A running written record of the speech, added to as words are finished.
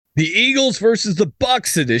The Eagles versus the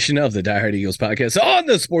Bucks edition of the Die Hard Eagles podcast on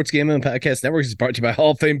the Sports Gambling Podcast Network is brought to you by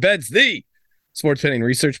Hall of Fame Bets, the sports betting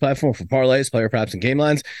research platform for parlays, player props, and game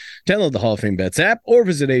lines. Download the Hall of Fame Bets app or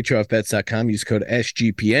visit HOFBets.com. Use code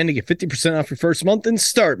SGPN to get 50% off your first month and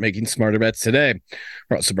start making smarter bets today.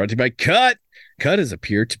 We're also brought to you by Cut. Cut is a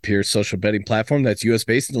peer-to-peer social betting platform that's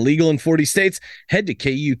U.S.-based and legal in 40 states. Head to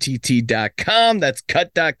KUTT.com. That's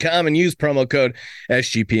cut.com and use promo code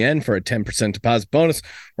SGPN for a 10% deposit bonus.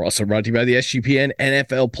 We're also brought to you by the SGPN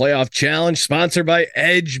NFL Playoff Challenge, sponsored by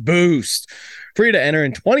Edge Boost. Free to enter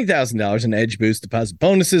in $20,000 in Edge Boost deposit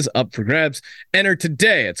bonuses up for grabs. Enter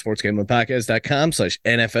today at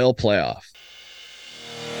sportsgamblingpodcast.com/NFL playoff.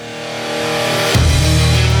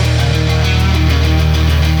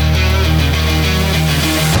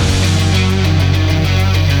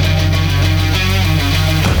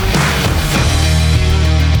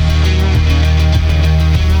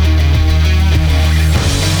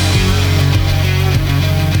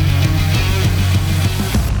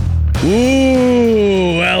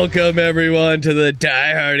 Ooh, welcome everyone to the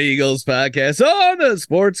Die Hard Eagles podcast on the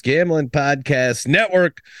Sports Gambling Podcast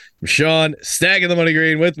Network. I'm Sean, stacking the money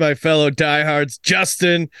green with my fellow diehards,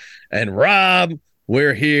 Justin and Rob.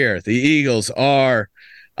 We're here. The Eagles are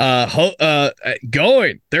going.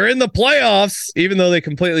 They're in the playoffs, even though they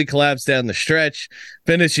completely collapsed down the stretch,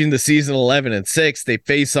 finishing the season 11-6. They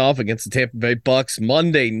face off against the Tampa Bay Bucks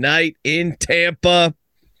Monday night in Tampa.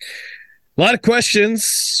 A lot of questions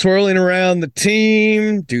swirling around the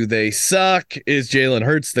team. Do they suck? Is Jalen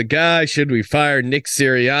Hurts the guy? Should we fire Nick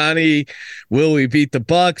Sirianni? Will we beat the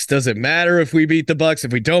Bucks? Does it matter if we beat the Bucks?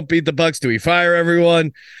 If we don't beat the Bucks, do we fire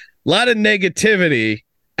everyone? A lot of negativity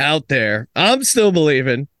out there. I'm still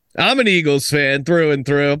believing. I'm an Eagles fan through and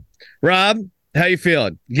through. Rob, how you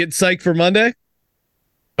feeling? You getting psyched for Monday?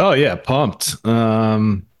 Oh yeah, pumped.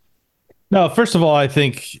 No, first of all, I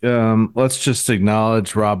think let's just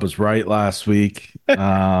acknowledge Rob was right last week.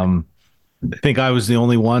 I think I was the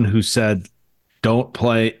only one who said don't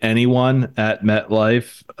play anyone at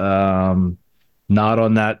MetLife, not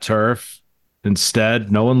on that turf.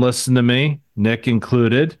 Instead, no one listened to me, Nick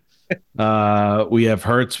included. We have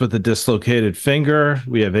Hurts with a dislocated finger.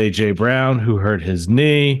 We have A.J. Brown, who hurt his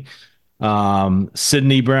knee.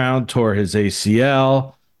 Sidney Brown tore his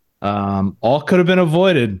ACL. All could have been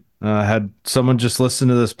avoided. Had someone just listened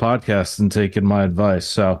to this podcast and taken my advice.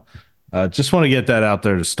 So just want to get that out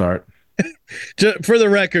there to start. For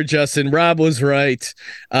the record, Justin, Rob was right.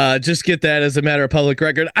 Just get that as a matter of public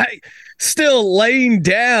record. I still laying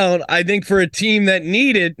down, I think, for a team that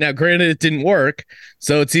needed. Now, granted, it didn't work,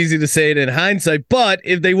 so it's easy to say it in hindsight. But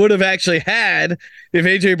if they would have actually had, if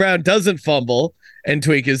A.J. Brown doesn't fumble and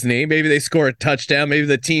tweak his knee, maybe they score a touchdown. Maybe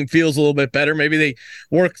the team feels a little bit better. Maybe they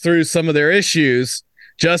work through some of their issues.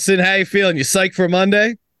 Justin, how you feeling? You psyched for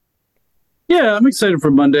Monday? Yeah, I'm excited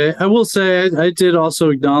for Monday. I will say I did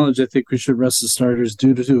also acknowledge I think we should rest the starters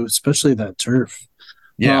due to especially that turf.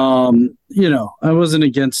 Yeah. I wasn't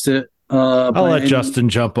against it. I'll let Justin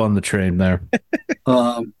jump on the train there.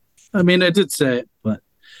 I did say it, but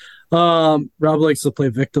Rob likes to play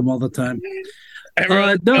victim all the time.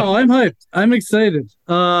 No, I'm hyped. I'm excited.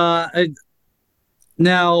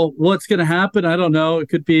 Now, what's going to happen? I don't know. It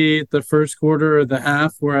could be the first quarter or the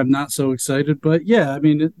half where I'm not so excited. But yeah,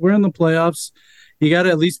 we're in the playoffs. You got to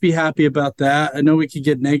at least be happy about that. I know we could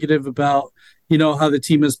get negative about, how the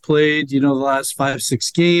team has played, the last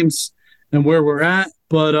 5-6 games and where we're at.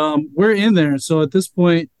 But we're in there. So at this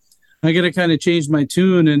point, I got to kind of change my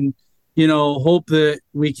tune and, hope that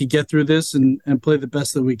we could get through this and play the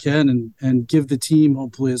best that we can and give the team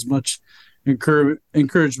hopefully as much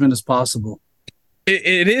encouragement as possible.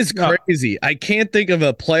 It is crazy. I can't think of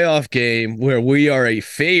a playoff game where we are a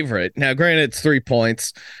favorite. Now, granted, it's 3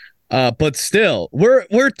 points, but still, we're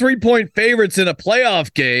 3-point favorites in a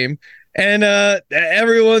playoff game, and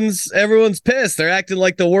everyone's pissed. They're acting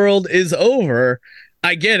like the world is over.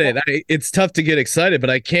 I get it. It's tough to get excited,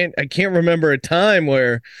 but I can't remember a time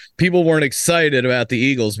where people weren't excited about the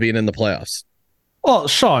Eagles being in the playoffs. Well,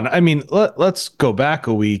 Sean, let's go back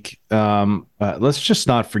a week. Let's just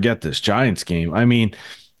not forget this Giants game.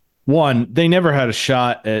 One, they never had a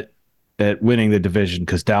shot at winning the division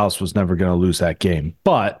because Dallas was never going to lose that game.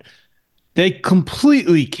 But they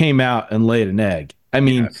completely came out and laid an egg.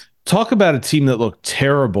 Yes. Talk about a team that looked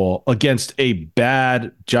terrible against a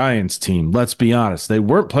bad Giants team. Let's be honest. They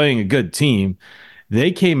weren't playing a good team.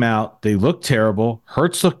 They came out. They looked terrible.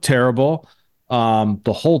 Hurts looked terrible.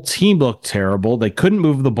 The whole team looked terrible. They couldn't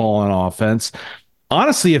move the ball on offense.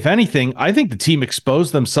 Honestly, if anything, I think the team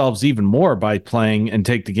exposed themselves even more by playing and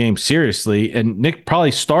take the game seriously. And Nick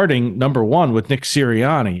probably starting number one with Nick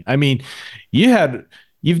Sirianni. You had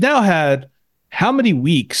You've now had how many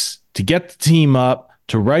weeks to get the team up,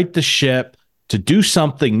 to right the ship, to do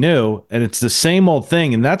something new, and it's the same old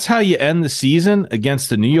thing. And that's how you end the season against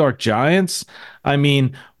the New York Giants. I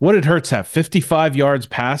mean, what did Hurts have? 55 yards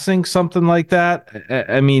passing, something like that.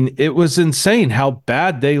 I mean, it was insane how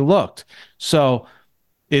bad they looked. So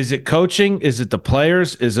is it coaching? Is it the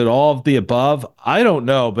players? Is it all of the above? I don't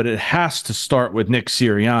know, but it has to start with Nick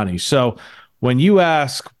Sirianni. So when you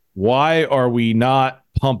ask, why are we not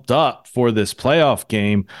pumped up for this playoff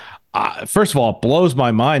game? First of all, it blows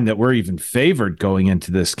my mind that we're even favored going into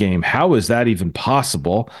this game. How is that even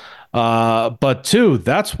possible? But two,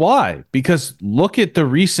 that's why, because look at the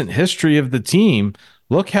recent history of the team.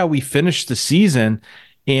 Look how we finished the season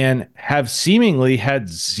and have seemingly had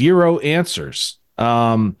zero answers.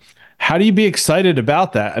 How do you be excited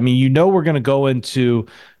about that? I mean, we're going to go into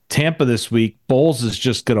Tampa this week. Bowles is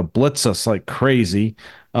just going to blitz us like crazy.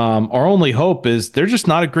 Our only hope is they're just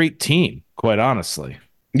not a great team, quite honestly.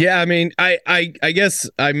 Yeah, I mean, I guess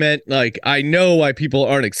I meant, like, I know why people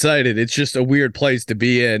aren't excited. It's just a weird place to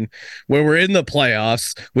be in when we're in the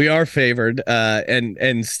playoffs. We are favored,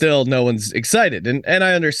 and still no one's excited, and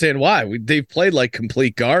I understand why. They've played like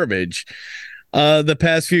complete garbage the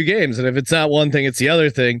past few games, and if it's not one thing, it's the other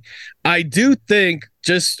thing. I do think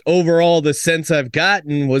just overall the sense I've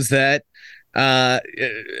gotten was that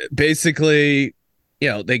basically,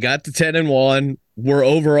 they got to 10-1. We're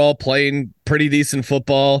overall playing pretty decent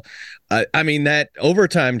football. I mean, that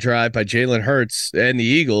overtime drive by Jalen Hurts and the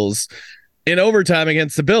Eagles in overtime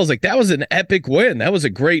against the Bills, like, that was an epic win. That was a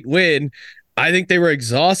great win. I think they were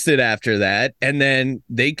exhausted after that. And then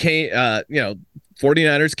they came,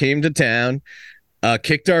 49ers came to town,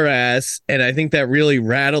 kicked our ass. And I think that really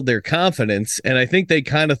rattled their confidence. And I think they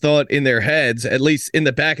kind of thought in their heads, at least in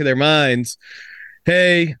the back of their minds,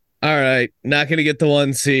 hey, all right, not going to get the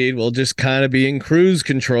 1 seed. We'll just kind of be in cruise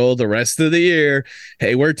control the rest of the year.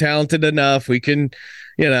 Hey, we're talented enough. We can,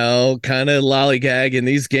 kind of lollygag in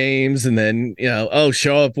these games and then,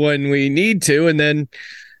 show up when we need to. And then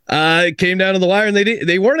it came down to the wire and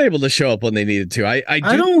they weren't able to show up when they needed to. I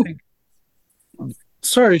don't.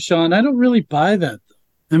 Sorry, Sean. I don't really buy that.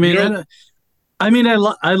 I mean,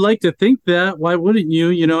 I like to think that. Why wouldn't you?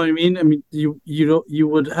 You know what I mean? I mean, you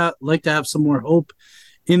would like to have some more hope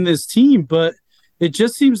in this team, but it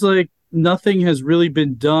just seems like nothing has really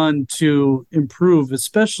been done to improve,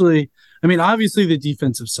 especially, I mean, obviously the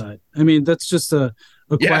defensive side. I mean, that's just a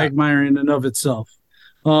quagmire in and of itself.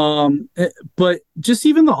 But just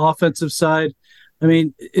even the offensive side, I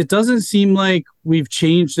mean, it doesn't seem like we've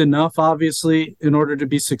changed enough, obviously, in order to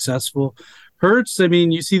be successful. Hurts, I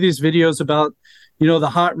mean, you see these videos about, the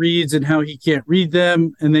hot reads and how he can't read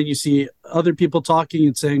them. And then you see other people talking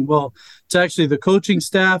and saying, well, it's actually the coaching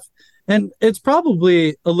staff. And it's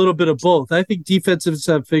probably a little bit of both. I think defensives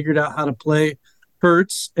have figured out how to play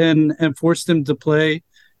Hurts and forced him to play,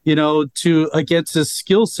 to against his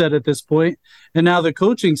skill set at this point. And now the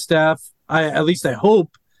coaching staff, at least I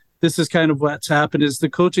hope this is kind of what's happened, is the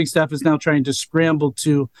coaching staff is now trying to scramble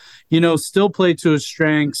to, still play to his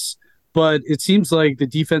strengths. But it seems like the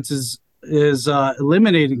defense is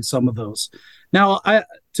eliminating some of those. Now,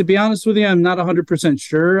 to be honest with you, I'm not 100%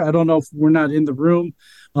 sure. I don't know if we're not in the room.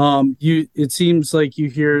 It seems like you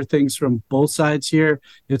hear things from both sides here.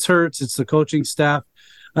 It's Hurts, it's the coaching staff.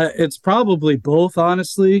 It's probably both,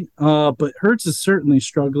 honestly. But Hurts is certainly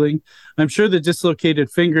struggling. I'm sure the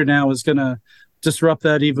dislocated finger now is going to disrupt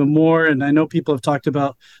that even more. And I know people have talked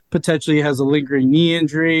about potentially has a lingering knee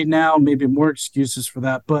injury now, maybe more excuses for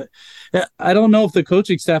that. But I don't know if the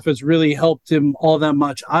coaching staff has really helped him all that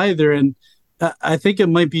much either. And I think it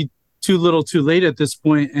might be too little too late at this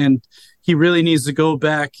point, and he really needs to go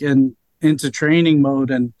back and into training mode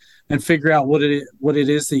and figure out what it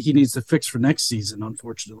is that he needs to fix for next season,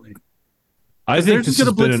 unfortunately. I think they're just going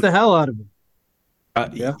to blitz the hell out of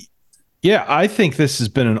him. Yeah, I think this has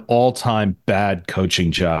been an all-time bad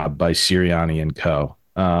coaching job by Sirianni and co.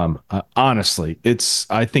 Honestly,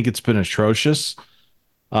 I think it's been atrocious.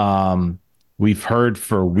 We've heard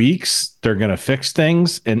for weeks they're going to fix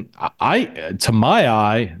things, and to my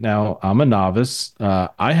eye, now I'm a novice.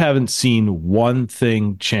 I haven't seen one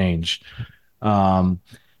thing change. And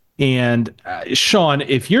Sean,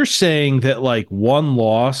 if you're saying that like one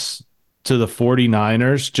loss to the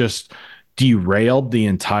 49ers just derailed the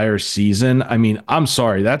entire season, I mean, I'm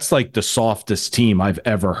sorry, that's like the softest team I've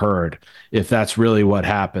ever heard, if that's really what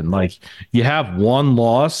happened. Like, you have one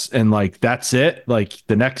loss and like that's it, like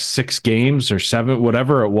the next 6 games or 7,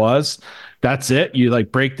 whatever it was, that's it, you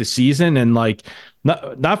like break the season. And like,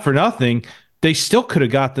 not for nothing, they still could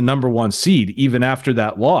have got the number 1 seed even after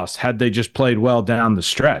that loss had they just played well down the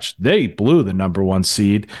stretch. They blew the number 1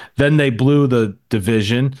 seed. Then they blew the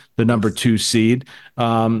division, the number 2 seed.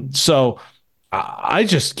 So I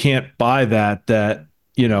just can't buy that,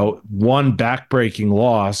 one backbreaking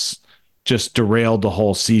loss just derailed the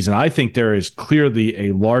whole season. I think there is clearly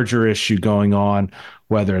a larger issue going on,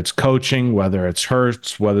 whether it's coaching, whether it's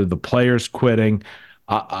Hurts, whether the players quitting.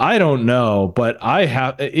 I don't know, but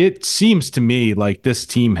it seems to me like this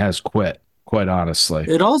team has quit, quite honestly.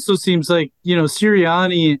 It also seems like,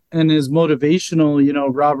 Sirianni and his motivational,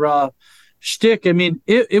 rah-rah shtick. I mean,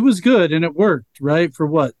 it was good and it worked, right? For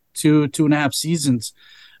what, 2.5 seasons.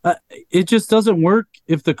 It just doesn't work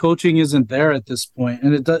if the coaching isn't there at this point.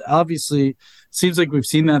 And it obviously seems like we've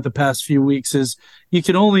seen that the past few weeks is you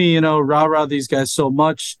can only, rah-rah these guys so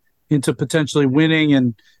much into potentially winning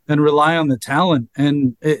and rely on the talent.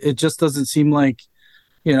 And it just doesn't seem like,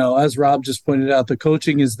 as Rob just pointed out, the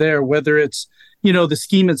coaching is there, whether it's, the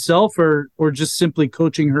scheme itself or just simply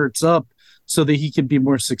coaching Hurts up so that he can be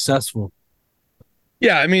more successful.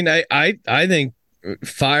 Yeah, I mean, I think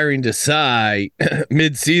firing Desai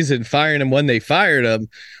mid-season, firing him when they fired him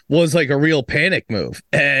was like a real panic move.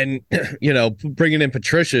 And, bringing in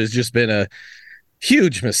Patricia has just been a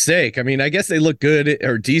huge mistake. I mean, I guess they look good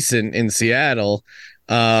or decent in Seattle.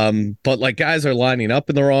 But like guys are lining up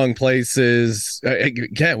in the wrong places.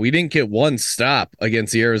 Again, we didn't get one stop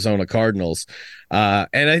against the Arizona Cardinals.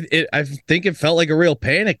 And I think it felt like a real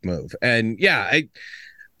panic move. And yeah,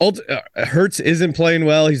 Hurts isn't playing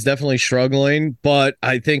well. He's definitely struggling, but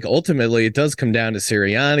I think ultimately it does come down to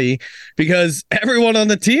Sirianni because everyone on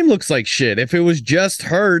the team looks like shit. If it was just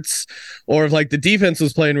Hurts or if like the defense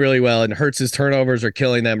was playing really well and Hurts's turnovers are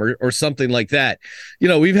killing them or something like that,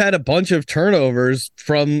 we've had a bunch of turnovers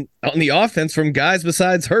on the offense from guys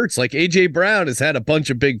besides Hurts. Like AJ Brown has had a bunch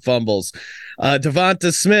of big fumbles.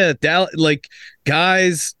 Devonta Smith, like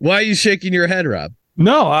guys, why are you shaking your head, Rob?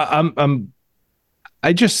 No,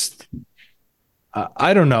 I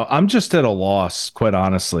don't know. I'm just at a loss, quite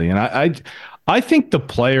honestly. And I think the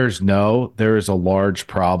players know there is a large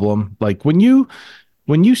problem. Like when you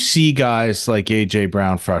see guys like AJ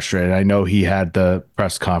Brown frustrated, I know he had the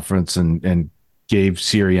press conference and gave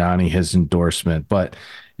Sirianni his endorsement,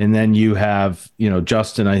 and then you have,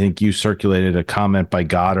 Justin, I think you circulated a comment by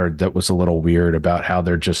Goddard that was a little weird about how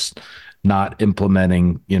they're just not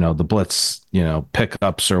implementing, the blitz,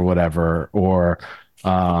 pickups or whatever, or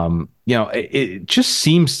it just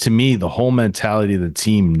seems to me the whole mentality of the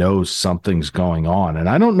team knows something's going on. And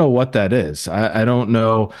I don't know what that is. I don't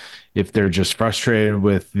know if they're just frustrated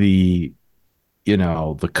with the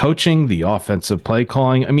coaching, the offensive play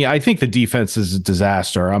calling. I mean, I think the defense is a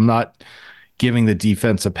disaster. I'm not giving the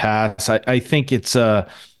defense a pass. I think it's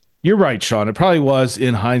you're right, Sean. It probably was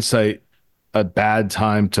in hindsight a bad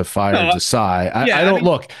time to fire Desai.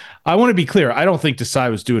 Look, I want to be clear. I don't think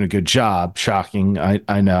Desai was doing a good job. Shocking.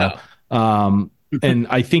 I know. No. And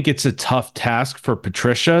I think it's a tough task for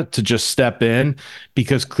Patricia to just step in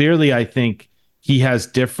because clearly I think he has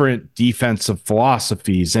different defensive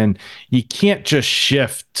philosophies and you can't just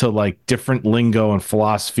shift to like different lingo and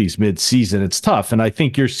philosophies mid-season. It's tough. And I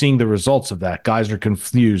think you're seeing the results of that. Guys are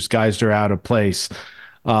confused. Guys are out of place.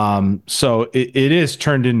 So it is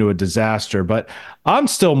turned into a disaster, but I'm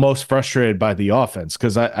still most frustrated by the offense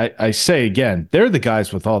because I say again, they're the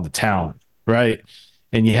guys with all the talent, right?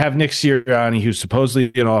 And you have Nick Sirianni, who's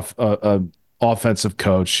supposedly an offensive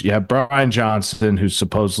coach. You have Brian Johnson, who's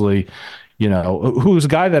supposedly, who's a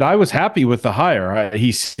guy that I was happy with the hire.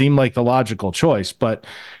 He seemed like the logical choice, but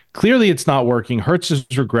clearly it's not working. Hurts has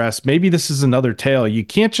regressed. Maybe this is another tale. You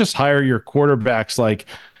can't just hire your quarterbacks like,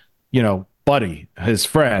 buddy, his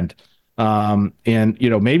friend.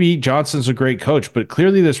 Maybe Johnson's a great coach, but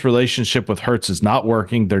clearly this relationship with Hurts is not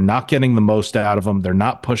working. They're not getting the most out of him. They're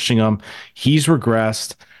not pushing him. He's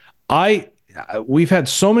regressed. We've had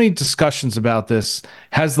so many discussions about this.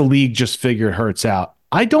 Has the league just figured Hurts out?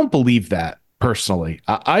 I don't believe that personally.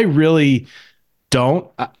 I really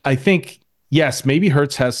don't. I think, yes, maybe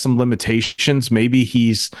Hurts has some limitations. Maybe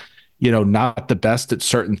he's not the best at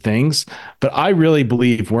certain things, but I really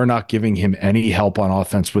believe we're not giving him any help on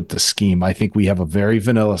offense with the scheme. I think we have a very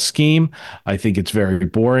vanilla scheme. I think it's very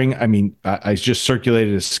boring. I mean, I just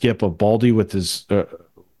circulated a skip of Baldy with his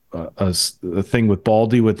a thing with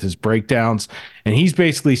Baldy with his breakdowns, and he's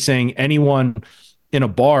basically saying anyone in a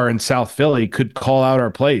bar in South Philly could call out our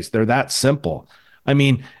plays. They're that simple. I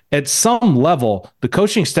mean, at some level, the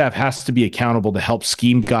coaching staff has to be accountable to help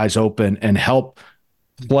scheme guys open and help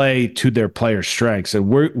play to their player strengths, and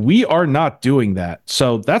we are not doing that.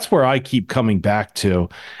 So that's where I keep coming back to,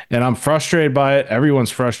 and I'm frustrated by it.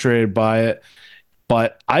 Everyone's frustrated by it,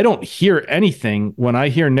 but I don't hear anything when I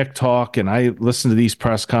hear Nick talk and I listen to these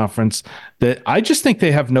press conference that I just think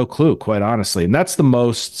they have no clue, quite honestly. And that's the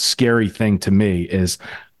most scary thing to me is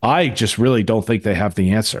I just really don't think they have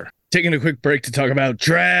the answer. Taking a quick break to talk about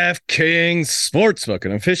DraftKings Sportsbook,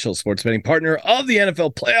 an official sports betting partner of the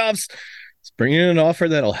NFL playoffs. It's bringing in an offer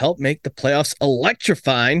that'll help make the playoffs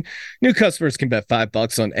electrifying. New customers can bet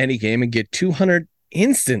 $5 on any game and get $200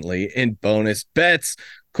 instantly in bonus bets.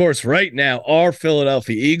 Of course, right now, our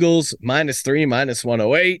Philadelphia Eagles -3,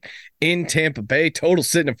 -108 in Tampa Bay. Total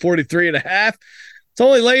sitting at 43.5. It's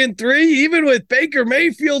only laying 3, even with Baker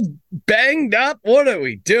Mayfield banged up. What are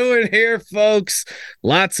we doing here, folks?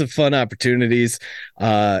 Lots of fun opportunities.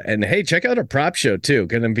 And hey, check out our prop show too.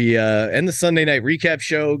 Going to be and the Sunday night recap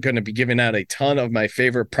show. Going to be giving out a ton of my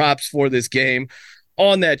favorite props for this game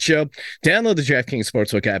on that show. Download the DraftKings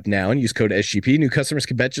Sportsbook app now and use code SGP. New customers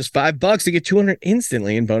can bet just $5 to get $200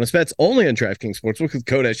 instantly in bonus bets only on DraftKings Sportsbook with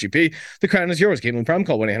code SGP. The crown is yours. Gambling problem?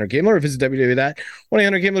 Call 1-800-GAMBLER or visit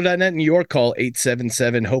www.1800gambler.net. New York, call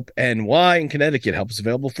 877-HOPE-NY. In Connecticut, help is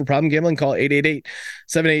available for problem gambling. Call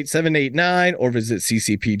 888-787-89 or visit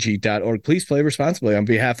ccpg.org. Please play responsibly on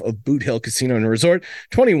behalf of Boot Hill Casino and Resort.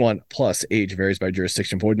 21 plus, age varies by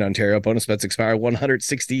jurisdiction. Void in Ontario. Bonus bets expire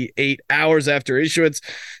 168 hours after issuance.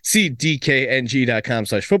 See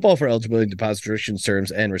dkng.com/football for eligibility, deposit restrictions, terms,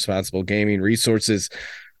 and responsible gaming resources.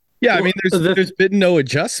 Yeah, I mean, there's been no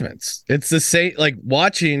adjustments. It's the same, like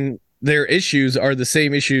watching their issues are the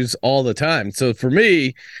same issues all the time. So for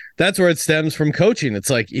me, that's where it stems from coaching. It's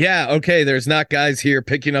like, yeah, okay, there's not guys here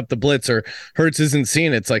picking up the blitz or Hurts isn't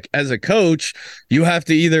seeing it. It's like, as a coach, you have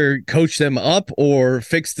to either coach them up or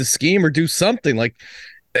fix the scheme or do something. Like,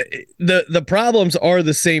 the problems are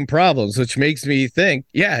the same problems, which makes me think,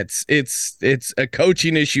 yeah, it's a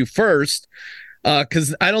coaching issue first,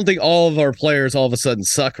 because I don't think all of our players all of a sudden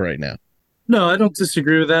suck right now. No, I don't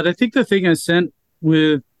disagree with that. I think the thing I sent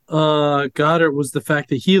with Goddard was the fact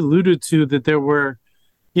that he alluded to that there were,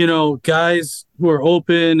 guys who are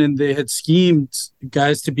open and they had schemed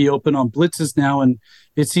guys to be open on blitzes now, and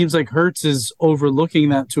it seems like Hurts is overlooking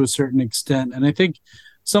that to a certain extent. And I think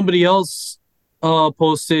somebody else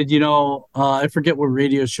posted, I forget what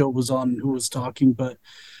radio show it was on, who was talking, but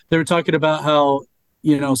they were talking about how,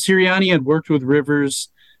 Sirianni had worked with Rivers,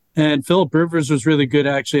 and Phillip Rivers was really good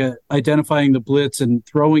actually at identifying the blitz and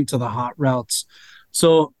throwing to the hot routes.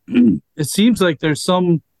 So it seems like there's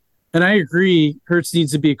some, and I agree, Hurts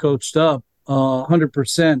needs to be coached up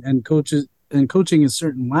 100%, and coaching is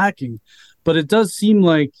certainly lacking, but it does seem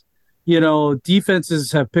like,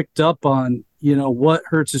 defenses have picked up on, what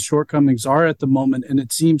Hurts' shortcomings are at the moment. And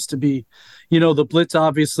it seems to be, the blitz,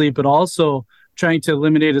 obviously, but also trying to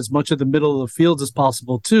eliminate as much of the middle of the field as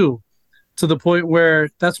possible, too, to the point where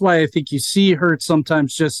that's why I think you see Hurts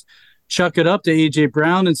sometimes just chuck it up to A.J.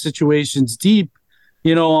 Brown in situations deep,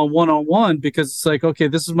 on one-on-one, because it's like, okay,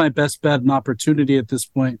 this is my best bet and opportunity at this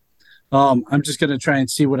point. I'm just going to try and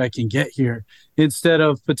see what I can get here instead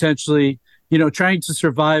of potentially, trying to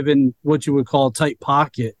survive in what you would call a tight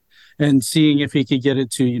pocket and seeing if he could get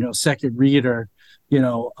it to, second read or,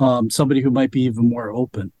 somebody who might be even more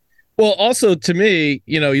open. Well, also to me,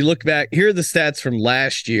 you look back, here are the stats from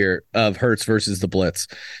last year of Hurts versus the blitz.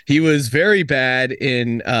 He was very bad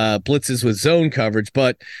in blitzes with zone coverage,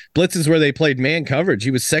 but blitzes where they played man coverage, he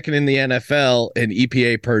was second in the NFL in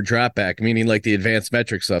EPA per dropback, meaning like the advanced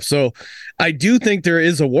metric stuff. So I do think there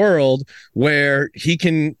is a world where he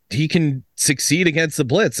can succeed against the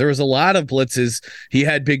blitz. There was a lot of blitzes he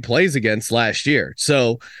had big plays against last year.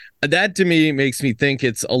 So that to me makes me think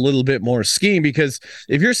it's a little bit more scheme, because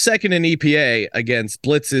if you're second in EPA against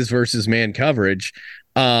blitzes versus man coverage,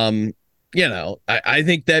 I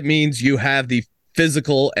think that means you have the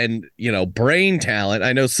physical and, brain talent.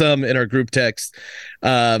 I know some in our group text,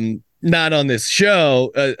 not on this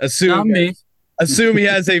show, assume he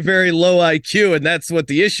has a very low IQ, and that's what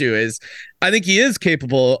the issue is. I think he is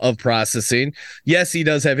capable of processing. Yes, he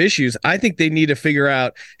does have issues. I think they need to figure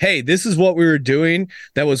out, hey, this is what we were doing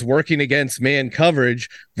that was working against man coverage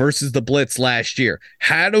versus the blitz last year.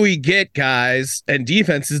 How do we get guys and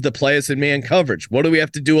defenses to play us in man coverage? What do we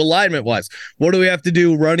have to do alignment-wise? What do we have to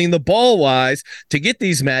do running the ball-wise to get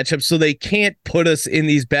these matchups so they can't put us in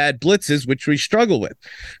these bad blitzes, which we struggle with?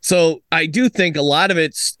 So I do think a lot of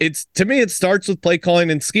it's to me, it starts with play calling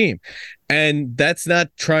and scheme. And that's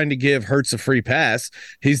not trying to give Hurts a free pass.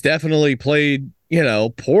 He's definitely played,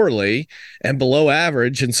 poorly and below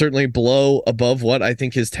average, and certainly above what I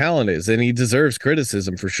think his talent is. And he deserves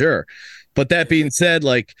criticism for sure. But that being said,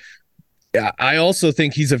 like, I also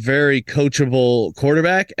think he's a very coachable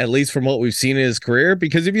quarterback, at least from what we've seen in his career.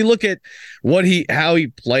 Because if you look at how he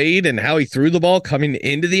played and how he threw the ball coming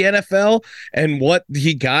into the NFL and what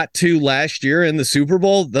he got to last year in the Super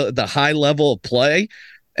Bowl, the high level of play,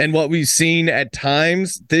 and what we've seen at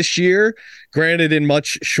times this year, granted in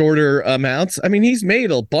much shorter amounts. I mean, he's made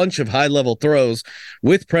a bunch of high level throws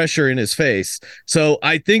with pressure in his face. So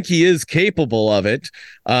I think he is capable of it.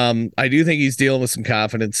 I do think he's dealing with some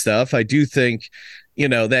confidence stuff. I do think,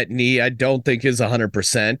 that knee, I don't think is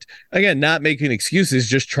 100%. Again, not making excuses,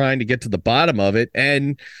 just trying to get to the bottom of it.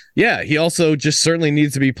 And yeah, he also just certainly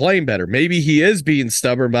needs to be playing better. Maybe he is being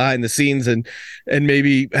stubborn behind the scenes and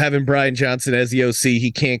maybe having Brian Johnson as the OC,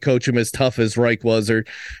 he can't coach him as tough as Reich was or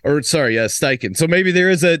Steichen. So maybe there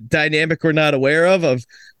is a dynamic we're not aware of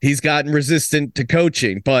he's gotten resistant to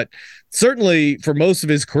coaching, but certainly for most of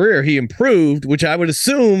his career, he improved, which I would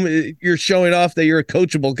assume you're showing off that you're a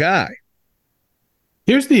coachable guy.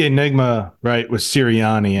 Here's the enigma, right, with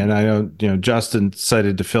Sirianni, and I know, Justin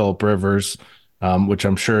cited to Phillip Rivers, which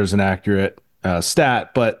I'm sure is an accurate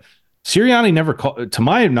stat, but Sirianni never called, to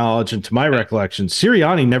my knowledge and to my recollection,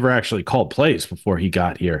 Sirianni never actually called plays before he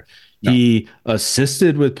got here. No. He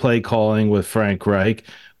assisted with play calling with Frank Reich,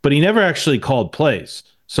 but he never actually called plays.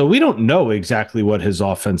 So we don't know exactly what his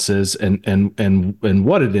offense is and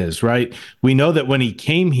what it is, right? We know that when he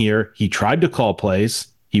came here, he tried to call plays.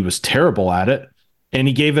 He was terrible at it. And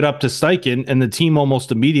he gave it up to Steichen, and the team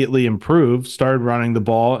almost immediately improved, started running the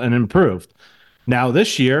ball, and improved. Now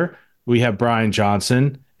this year, we have Brian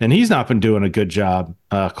Johnson, and he's not been doing a good job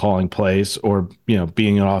calling plays or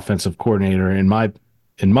being an offensive coordinator, in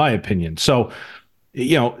my opinion. So,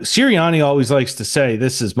 Sirianni always likes to say,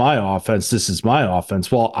 "This is my offense. This is my offense."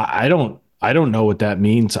 Well, I don't know what that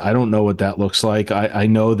means. I don't know what that looks like. I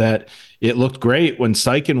know that it looked great when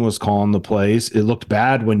Steichen was calling the plays. It looked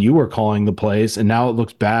bad when you were calling the plays, and now it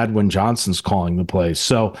looks bad when Johnson's calling the plays.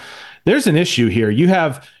 So there's an issue here.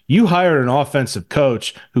 You hired an offensive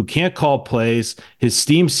coach who can't call plays. His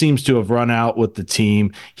steam seems to have run out with the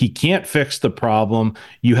team. He can't fix the problem.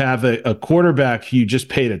 You have a quarterback who you just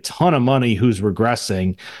paid a ton of money who's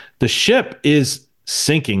regressing. The ship is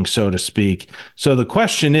sinking, so to speak. So the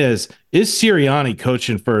question is Sirianni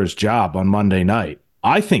coaching for his job on Monday night?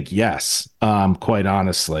 I think yes, quite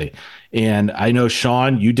honestly. And I know,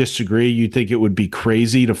 Sean, you disagree. You think it would be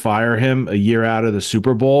crazy to fire him a year out of the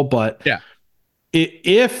Super Bowl. But yeah,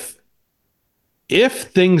 if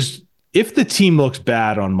the team looks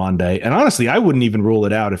bad on Monday, and honestly, I wouldn't even rule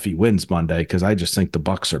it out if he wins Monday because I just think the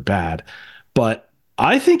Bucs are bad. But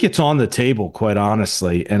I think it's on the table, quite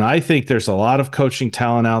honestly. And I think there's a lot of coaching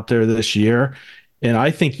talent out there this year. And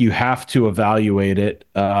I think you have to evaluate it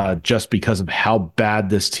just because of how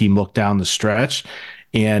bad this team looked down the stretch.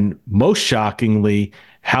 And most shockingly,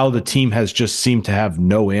 how the team has just seemed to have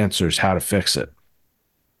no answers how to fix it.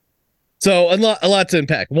 So a lot to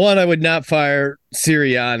unpack. One, I would not fire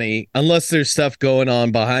Sirianni unless there's stuff going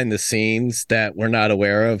on behind the scenes that we're not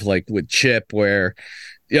aware of, like with Chip, where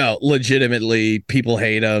legitimately people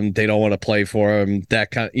hate him. They don't want to play for him.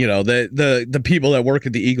 That kind of, the people that work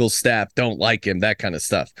at the Eagles staff don't like him, that kind of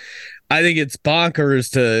stuff. I think it's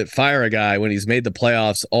bonkers to fire a guy when he's made the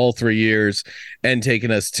playoffs all 3 years and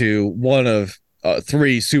taken us to one of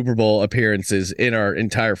 3 Super Bowl appearances in our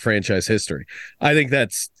entire franchise history. I think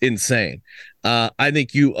that's insane. I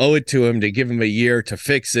think you owe it to him to give him a year to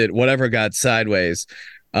fix it, whatever got sideways.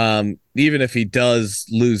 Even if he does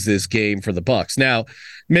lose this game for the Bucs. Now,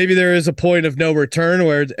 maybe there is a point of no return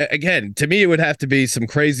where, again, to me, it would have to be some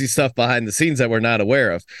crazy stuff behind the scenes that we're not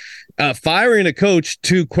aware of. Firing a coach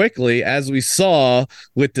too quickly, as we saw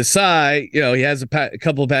with Desai, he has a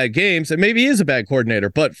couple of bad games, and maybe he is a bad coordinator,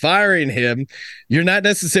 but firing him, you're not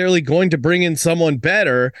necessarily going to bring in someone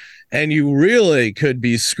better, and you really could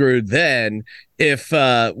be screwed then if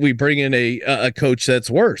we bring in a coach that's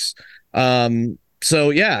worse.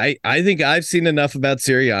 So, yeah, I think I've seen enough about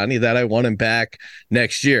Sirianni that I want him back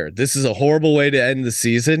next year. This is a horrible way to end the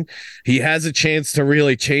season. He has a chance to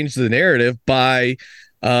really change the narrative by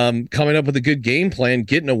coming up with a good game plan,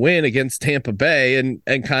 getting a win against Tampa Bay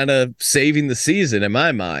and kind of saving the season in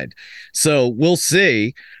my mind. So we'll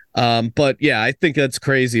see. But, yeah, I think that's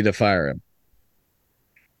crazy to fire him.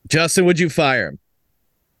 Justin, would you fire him?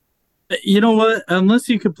 You know what? Unless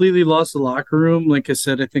he completely lost the locker room, like I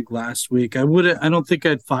said, I think last week, I don't think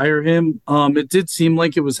I'd fire him. It did seem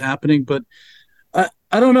like it was happening, but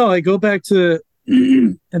I don't know. I go back to,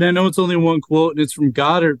 and I know it's only one quote and it's from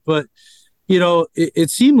Goddard, but it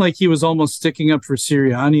seemed like he was almost sticking up for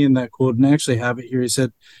Sirianni in that quote. And I actually have it here. He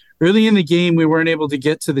said, early in the game, we weren't able to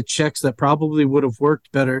get to the checks that probably would have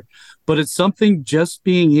worked better, but it's something just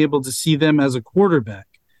being able to see them as a quarterback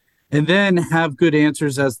and then have good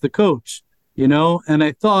answers as the coach, and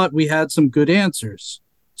I thought we had some good answers.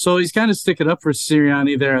 So he's kind of sticking up for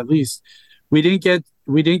Sirianni there. At least we didn't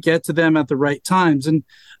get to them at the right times. And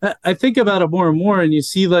I think about it more and more, and you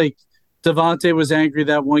see like Devontae was angry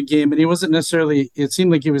that one game, and he wasn't necessarily, it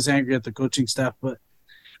seemed like he was angry at the coaching staff, but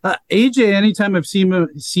AJ, anytime I've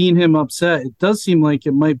seen him upset, it does seem like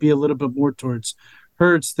it might be a little bit more towards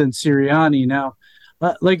Hurts than Sirianni. Now,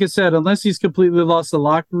 like I said, unless he's completely lost the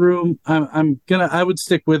locker room, I would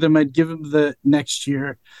stick with him. I'd give him the next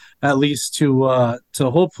year at least to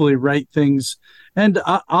hopefully right things. And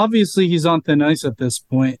obviously he's on thin ice at this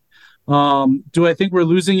point. Do I think we're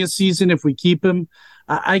losing a season if we keep him?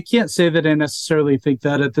 I can't say that I necessarily think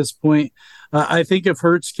that at this point. I think if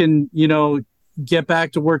Hurts can, get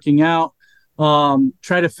back to working out,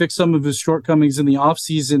 try to fix some of his shortcomings in the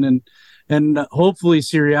offseason, and hopefully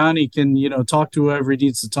Sirianni can, talk to whoever he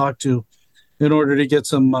needs to talk to in order to get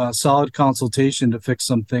some solid consultation to fix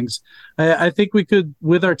some things. I think we could,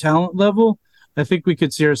 with our talent level, I think we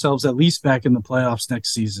could see ourselves at least back in the playoffs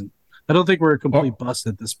next season. I don't think we're a complete bust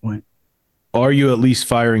at this point. Are you at least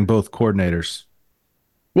firing both coordinators?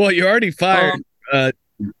 Well, you already fired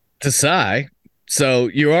Desai. So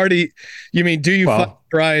do you fire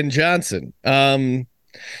Brian Johnson? Yeah,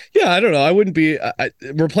 I don't know. I wouldn't be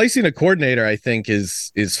replacing a coordinator. I think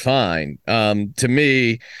is fine to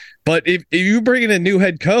me. But if you bring in a new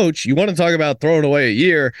head coach, you want to talk about throwing away a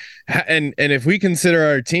year. And if we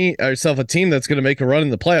consider ourselves a team that's going to make a run in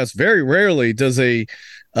the playoffs, very rarely does a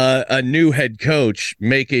new head coach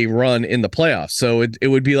make a run in the playoffs. So it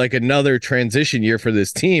would be like another transition year for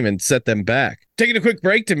this team and set them back. Taking a quick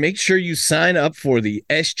break to make sure you sign up for the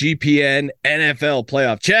SGPN NFL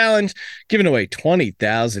Playoff Challenge, giving away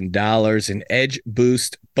 $20,000 in Edge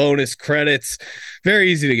Boost bonus credits. Very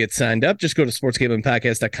easy to get signed up. Just go to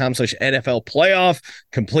sportsgamblingpodcast.com/NFL Playoff,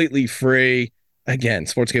 completely free. Again,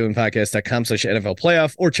 sportsgamblingpodcast.com/NFL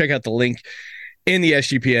Playoff, or check out the link in the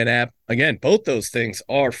SGPN app. Again, both those things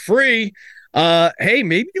are free. Hey,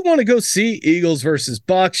 maybe you want to go see Eagles versus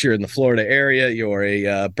Bucks. You're in the Florida area. You're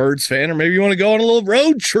a Birds fan, or maybe you want to go on a little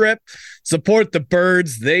road trip. Support the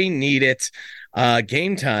Birds. They need it.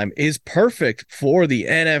 Game Time is perfect for the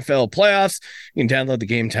NFL playoffs. You can download the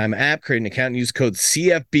Game Time app, create an account, and use code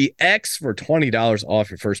CFBX for $20 off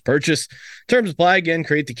your first purchase. Terms apply. Again,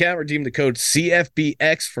 create the account, redeem the code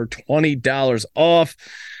CFBX for $20 off.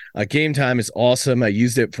 Game Time is awesome. I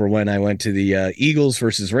used it for when I went to the Eagles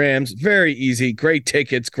versus Rams. Very easy, great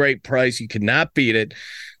tickets, great price. You cannot beat it.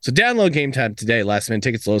 So download Game Time today. Last minute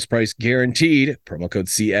tickets, lowest price guaranteed. Promo code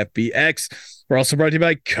CFBX. We're also brought to you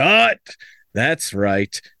by Cut. That's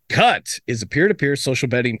right. Cut is a peer-to-peer social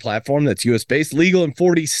betting platform that's U.S. based, legal in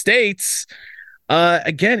 40 states.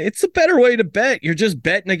 Again, it's a better way to bet. You're just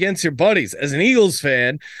betting against your buddies. As an Eagles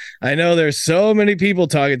fan, I know there's so many people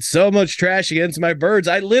talking so much trash against my Birds.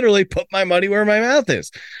 I literally put my money where my mouth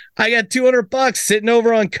is. I got $200 sitting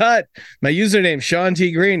over on Cut. My username, Sean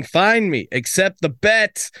T. Green. Find me, accept the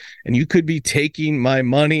bet, and you could be taking my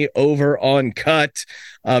money over on Cut.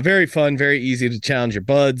 Very fun, very easy to challenge your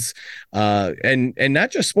buds. And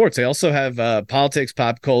not just sports. They also have politics,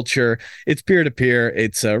 pop culture. It's peer-to-peer.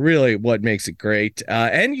 It's really what makes it great.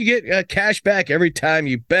 And you get cash back every time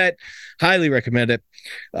you bet. Highly recommend it.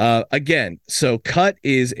 Again, so Cut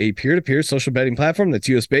is a peer-to-peer social betting platform that's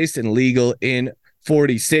U.S. based and legal in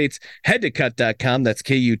 40 states. Head to cut.com. That's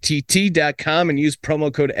KUTT.com and use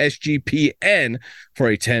promo code SGPN for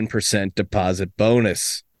a 10% deposit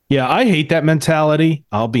bonus. Yeah, I hate that mentality.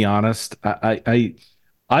 I'll be honest.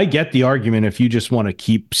 I get the argument if you just want to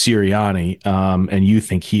keep Sirianni and you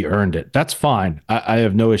think he earned it. That's fine. I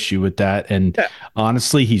have no issue with that. And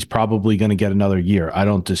honestly, he's probably going to get another year. I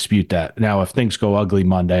don't dispute that. Now, if things go ugly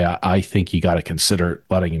Monday, I think you got to consider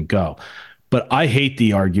letting him go. But I hate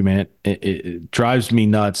the argument. It drives me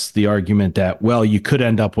nuts, the argument that, well, you could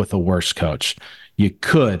end up with a worse coach. You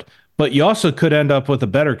could, but you also could end up with a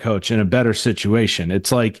better coach in a better situation.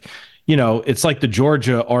 It's like, it's like the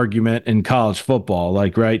Georgia argument in college football.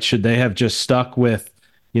 Like, right, should they have just stuck with,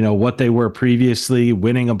 what they were previously,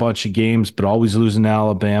 winning a bunch of games, but always losing to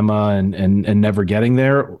Alabama and never getting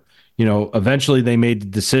there? Eventually they made the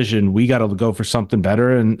decision, we got to go for something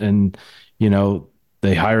better. And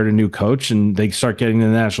they hired a new coach and they start getting the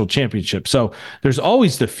national championship. So there's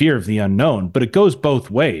always the fear of the unknown, but it goes both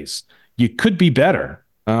ways. You could be better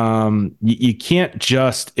You can't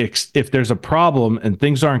just if there's a problem and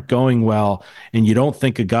things aren't going well and you don't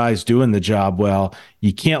think a guy's doing the job well,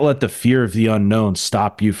 you can't let the fear of the unknown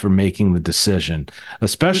stop you from making the decision,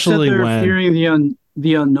 especially when fearing the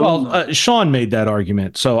unknown. well, Sean made that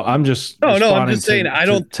argument, so I'm just no, I'm just saying I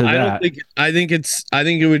don't think I think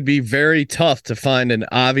it would be very tough to find an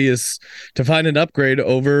upgrade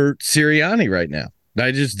over Sirianni right now.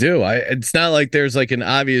 I just do. It's not like there's like an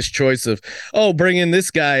obvious choice of, oh, bring in this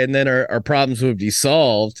guy and then our problems would be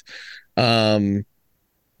solved.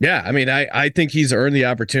 Yeah, I mean, I think he's earned the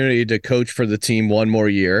opportunity to coach for the team one more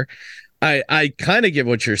year. I kind of get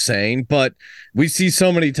what you're saying, but we see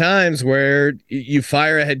so many times where you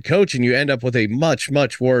fire a head coach and you end up with a much,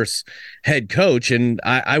 much worse head coach. And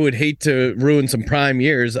I would hate to ruin some prime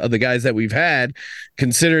years of the guys that we've had,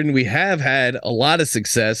 considering we have had a lot of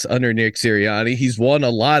success under Nick Sirianni. He's won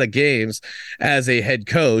a lot of games as a head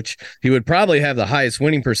coach. He would probably have the highest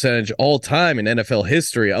winning percentage all time in NFL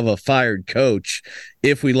history of a fired coach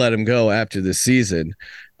if we let him go after the season.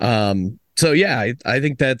 So yeah, I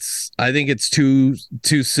think it's too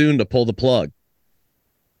soon to pull the plug.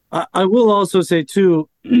 I will also say too,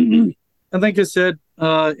 I think I said,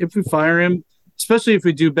 if we fire him, especially if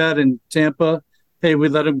we do bad in Tampa, hey, we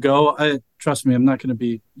let him go. Trust me, I'm not going to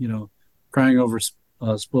be, crying over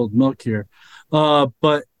spilled milk here.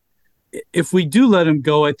 But if we do let him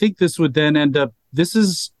go, I think this would then end up. This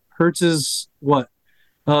is Hurts's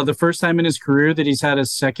the first time in his career that he's had a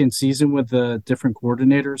second season with a different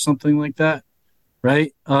coordinator or something like that,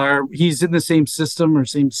 right? He's in the same system or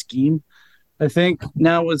same scheme, I think,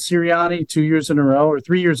 now with Sirianni 3 years in a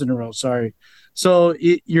row, sorry. So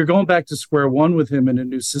you're going back to square one with him in a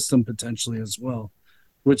new system potentially as well,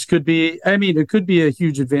 which could be, it could be a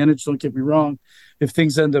huge advantage, don't get me wrong, if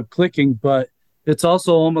things end up clicking, but it's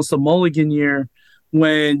also almost a mulligan year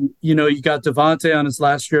when, you got Devontae on his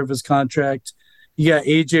last year of his contract. You got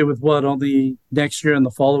AJ with only next year and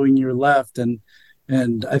the following year left. And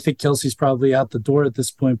I think Kelsey's probably out the door at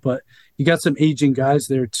this point, but you got some aging guys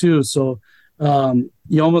there too. So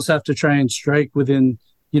you almost have to try and strike within,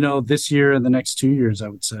 this year and the next 2 years, I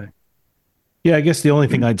would say. Yeah, I guess the only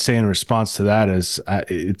thing I'd say in response to that is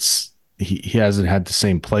he hasn't had the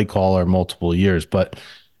same play caller multiple years, but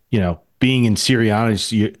being in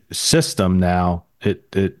Sirianni's system now,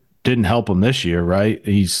 it didn't help him this year, right?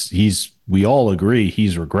 We all agree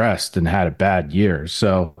he's regressed and had a bad year.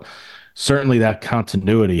 So certainly that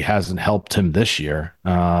continuity hasn't helped him this year.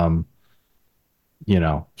 So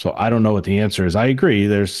I don't know what the answer is. I agree.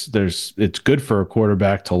 It's good for a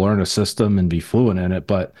quarterback to learn a system and be fluent in it,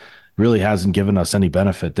 but really hasn't given us any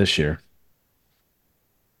benefit this year.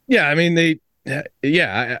 Yeah. I mean,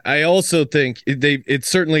 I also think it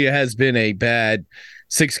certainly has been a bad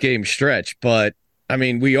 6-game stretch, but I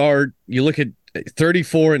mean, you look at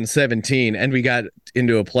 34-17, and we got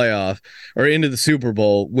into a playoff or into the Super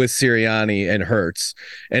Bowl with Sirianni and Hurts,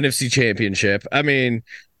 NFC Championship. I mean,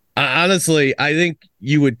 honestly, I think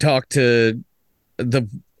you would talk to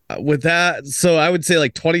with that. So I would say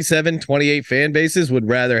like 27, 28 fan bases would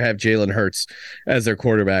rather have Jalen Hurts as their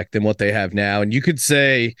quarterback than what they have now. And you could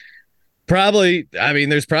say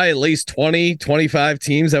there's probably at least 20, 25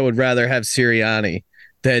 teams that would rather have Sirianni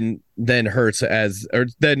than Hurts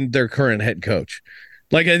than their current head coach.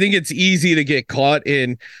 Like, I think it's easy to get caught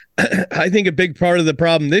in. I think a big part of the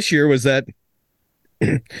problem this year was that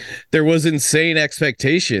there was insane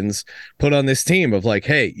expectations put on this team of like,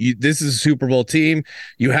 hey, this is a Super Bowl team.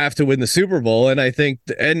 You have to win the Super Bowl. And I think,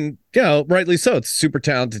 rightly so. It's a super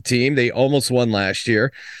talented team. They almost won last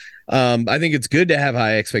year. I think it's good to have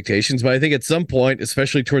high expectations, but I think at some point,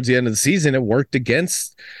 especially towards the end of the season, it worked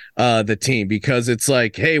against the team because it's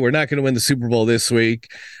like, hey, we're not going to win the Super Bowl this week.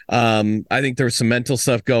 I think there's some mental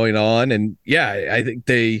stuff going on, and yeah, I think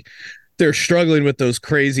they're struggling with those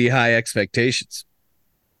crazy high expectations.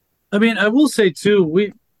 I mean, I will say too,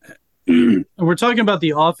 we're talking about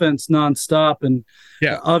the offense nonstop, and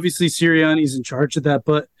obviously Sirianni's in charge of that,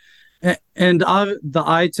 but the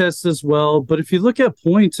eye test as well. But if you look at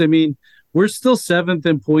points, I mean, we're still 7th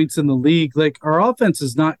in points in the league. Like, our offense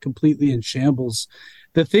is not completely in shambles.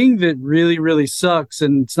 The thing that really, really sucks,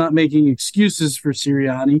 and it's not making excuses for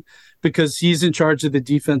Sirianni because he's in charge of the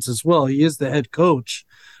defense as well. He is the head coach,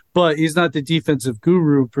 but he's not the defensive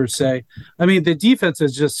guru per se. I mean, the defense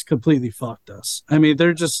has just completely fucked us. I mean,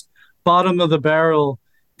 they're just bottom of the barrel,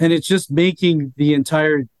 and it's just weighing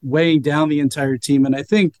down the entire team. And I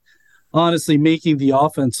think, honestly, making the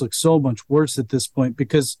offense look so much worse at this point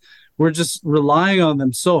because we're just relying on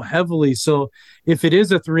them so heavily. So if it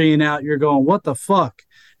is a 3 and out, you're going, what the fuck?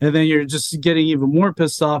 And then you're just getting even more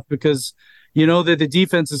pissed off because you know that the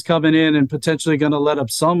defense is coming in and potentially going to let up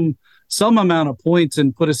some amount of points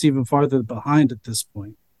and put us even farther behind at this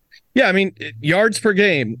point. Yeah, I mean, yards per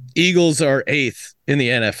game, Eagles are 8th in the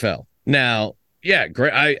NFL. Now, yeah,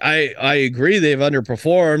 great. I agree they've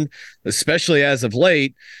underperformed, especially as of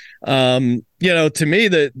late. You know, to me,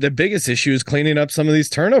 the biggest issue is cleaning up some of these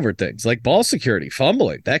turnover things, like ball security,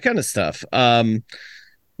 fumbling, that kind of stuff.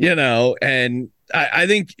 You know, and I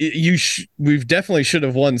think we've definitely should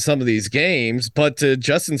have won some of these games, but to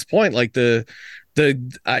Justin's point, like the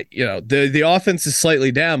offense is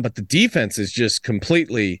slightly down, but the defense is just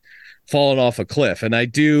completely fallen off a cliff. And I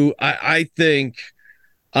think,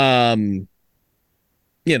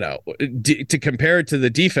 you know, to compare it to the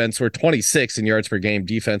defense, we're 26 in yards per game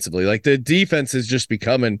defensively. Like the defense is just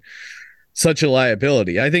becoming such a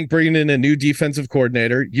liability. I think bringing in a new defensive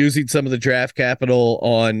coordinator, using some of the draft capital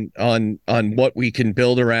on what we can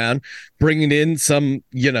build around, bringing in some,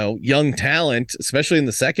 you know, young talent, especially in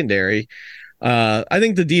the secondary. I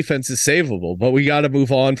think the defense is savable, but we got to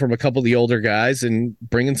move on from a couple of the older guys and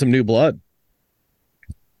bring in some new blood.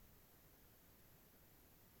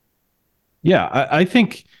 Yeah, I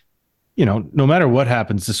think, you know, no matter what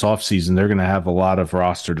happens this offseason, they're going to have a lot of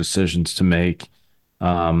roster decisions to make.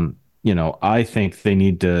 You know, I think they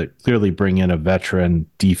need to clearly bring in a veteran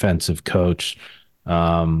defensive coach.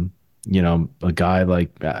 You know, a guy like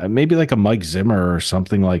maybe like a Mike Zimmer or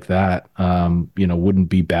something like that, you know, wouldn't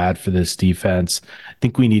be bad for this defense. I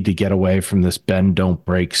think we need to get away from this bend, don't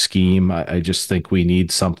break scheme. I just think we need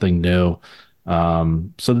something new.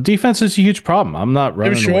 So the defense is a huge problem. I'm not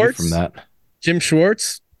running away from that. Jim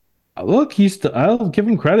Schwartz. Look, I'll give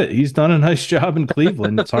him credit. He's done a nice job in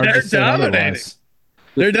Cleveland. It's hard to say otherwise.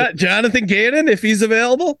 They're not Jonathan Gannon if he's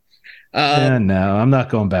available. No, I'm not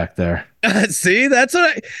going back there. See, that's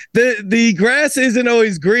what the grass isn't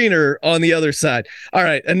always greener on the other side. All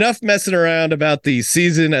right, enough messing around about the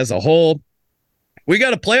season as a whole. We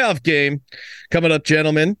got a playoff game coming up,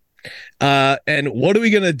 gentlemen. And what are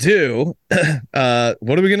we gonna do? How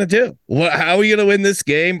are we gonna win this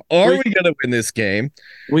game? Are we gonna win this game?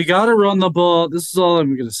 We got to run the ball. This is all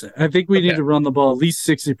I'm gonna say. I think we need to run the ball at least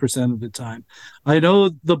 60% of the time. I know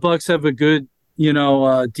the Bucs have a good, you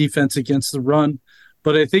know, defense against the run,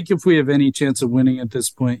 but I think if we have any chance of winning at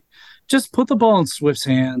this point, just put the ball in Swift's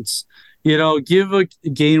hands. You know, give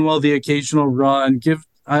Gainwell the occasional run. Give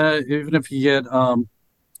even if you get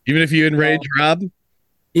even if you enrage Rob.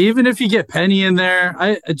 Even if you get Penny in there,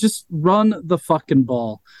 I just run the fucking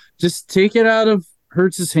ball. Just take it out of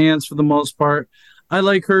Hurts' hands for the most part. I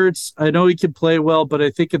like Hurts. I know he can play well, but I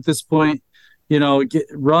think at this point, you know,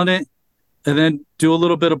 run it and then do a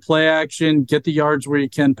little bit of play action, get the yards where you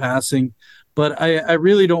can passing. But I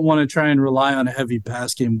really don't want to try and rely on a heavy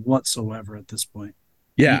pass game whatsoever at this point.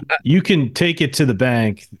 Yeah. You can take it to the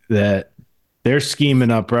bank that they're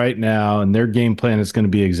scheming up right now, and their game plan is going to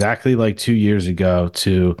be exactly like 2 years ago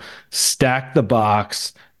to stack the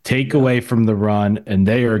box, take away from the run, and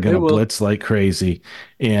they are going to blitz like crazy.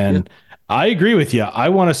 And I agree with you. I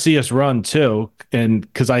want to see us run too, and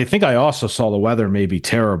because I think I also saw the weather may be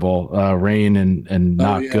terrible, rain and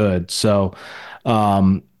not good. So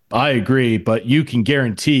I agree, but you can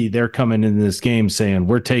guarantee they're coming into this game saying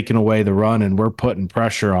we're taking away the run and we're putting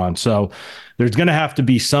pressure on. So there's going to have to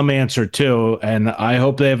be some answer too, and I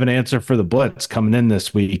hope they have an answer for the blitz coming in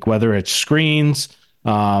this week, whether it's screens,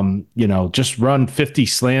 you know, just run 50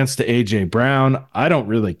 slants to A.J. Brown. I don't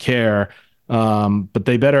really care, but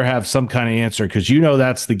they better have some kind of answer because you know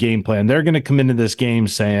that's the game plan. They're going to come into this game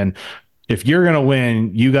saying, if you're going to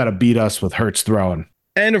win, you got to beat us with Hurts throwing.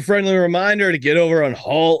 And a friendly reminder to get over on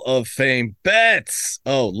Hall of Fame bets.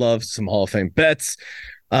 Oh, love some Hall of Fame bets.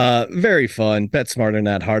 Very fun. Bet smarter,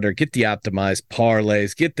 not harder. Get the optimized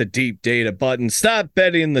parlays. Get the deep data button. Stop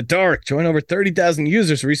betting in the dark. Join over 30,000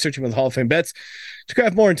 users researching with Hall of Fame bets to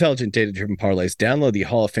craft more intelligent, data-driven parlays. Download the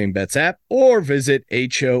Hall of Fame bets app or visit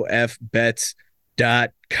hofbets.com.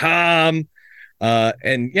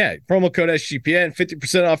 And yeah, promo code SGPN,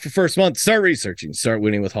 50% off your first month. Start researching, start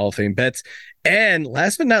winning with Hall of Fame bets. And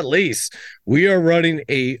last but not least, we are running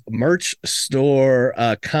a merch store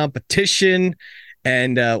competition.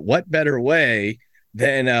 And what better way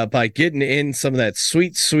than by getting in some of that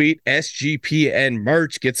sweet SGPN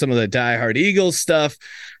merch, get some of the Die Hard Eagles stuff.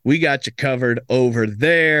 We got you covered over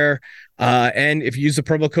there. And if you use the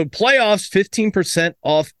promo code playoffs, 15%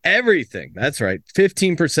 off everything. That's right.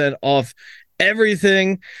 15% off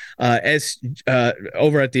everything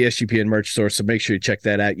over at the SGPN merch store. So make sure you check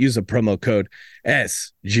that out. Use the promo code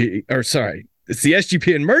it's the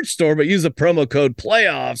SGPN merch store, but use the promo code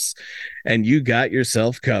playoffs and you got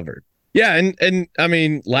yourself covered. Yeah, and I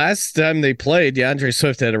mean, last time they played, DeAndre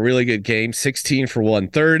Swift had a really good game, 16 for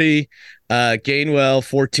 130. Gainwell,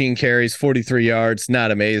 14 carries, 43 yards,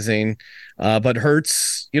 not amazing. But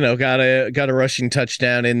Hurts, got a rushing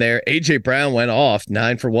touchdown in there. AJ Brown went off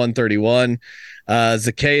 9 for 131.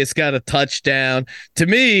 Zacchaeus got a touchdown. To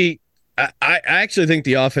me, I actually think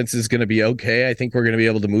the offense is going to be okay. I think we're going to be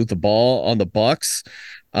able to move the ball on the Bucs.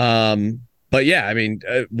 But yeah, I mean,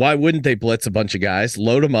 why wouldn't they blitz a bunch of guys,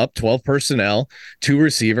 load them up, 12 personnel, 2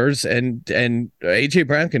 receivers, and AJ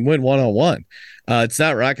Brown can win one-on-one. It's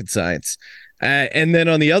not rocket science. And then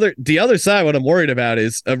on the other side, what I'm worried about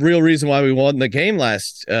is a real reason why we won the game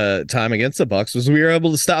last time against the Bucs was we were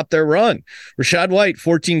able to stop their run. Rashad White,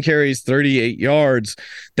 14 carries, 38 yards.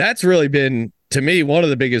 That's really been, to me, one of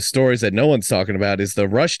the biggest stories that no one's talking about is the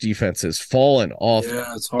rush defense has fallen off.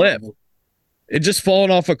 Yeah, it's cliff. horrible. It just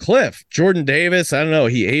fallen off a cliff. Jordan Davis, I don't know.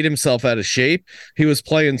 He ate himself out of shape. He was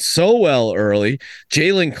playing so well early.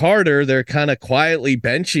 Jalen Carter, they're kind of quietly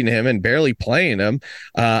benching him and barely playing him.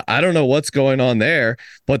 I don't know what's going on there,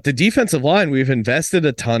 but the defensive line we've invested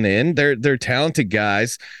a ton in. They're talented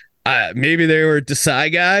guys. Maybe they were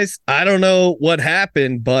Desai guys. I don't know what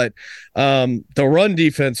happened, but the run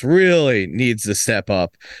defense really needs to step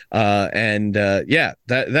up. That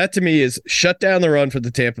to me is shut down the run for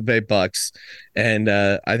the Tampa Bay Bucks, and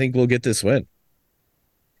I think we'll get this win.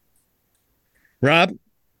 Rob,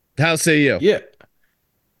 how say you?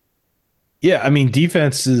 Yeah. I mean,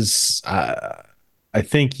 defense is. I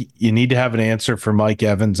think you need to have an answer for Mike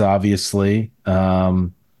Evans, obviously.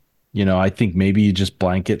 I think maybe you just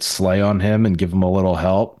blanket Slay on him and give him a little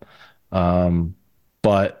help.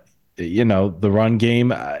 But the run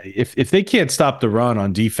game, if they can't stop the run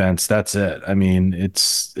on defense, that's it. I mean,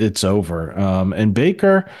 it's over. And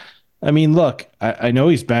Baker, I mean, look, I know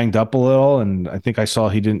he's banged up a little, and I think I saw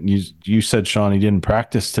he didn't use. You said, Sean, he didn't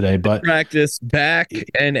practice today, but practice back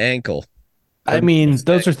and ankle. I mean,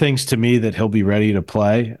 those are things to me that he'll be ready to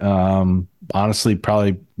play. Honestly,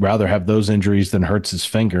 probably rather have those injuries than hurts his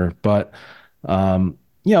finger. But,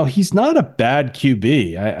 he's not a bad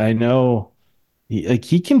QB. I know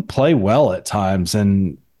he can play well at times.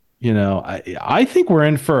 And, I think we're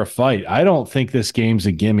in for a fight. I don't think this game's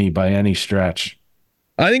a gimme by any stretch.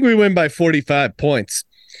 I think we win by 45 points.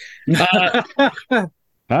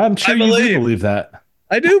 I'm sure you do believe that.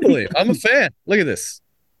 I do believe. I'm a fan. Look at this.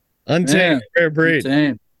 Untamed, rare breed.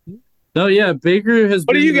 Untamed. No, yeah, Baker has.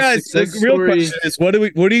 What been do you guys? The real question is, what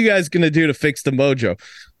are you guys going to do to fix the mojo?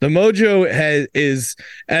 The mojo is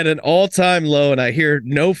at an all-time low, and I hear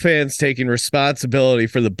no fans taking responsibility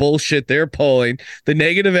for the bullshit they're pulling, the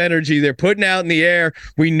negative energy they're putting out in the air.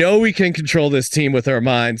 We know we can control this team with our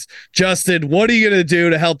minds. Justin, what are you going to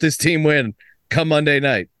do to help this team win come Monday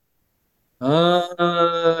night?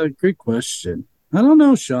 Great question. I don't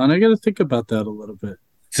know, Sean. I got to think about that a little bit.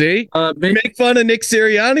 See, make fun of Nick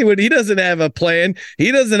Sirianni when he doesn't have a plan.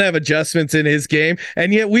 He doesn't have adjustments in his game.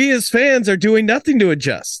 And yet we as fans are doing nothing to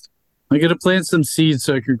adjust. I got to plant some seeds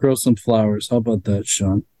so I could grow some flowers. How about that,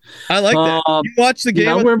 Sean? I like that. You watch the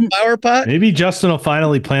game with the flower pot? Maybe Justin will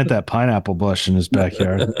finally plant that pineapple bush in his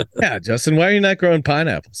backyard. Yeah, Justin, why are you not growing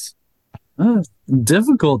pineapples?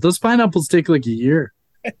 Difficult. Those pineapples take like a year.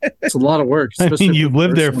 It's a lot of work. I mean, you've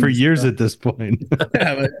lived there for years at this point.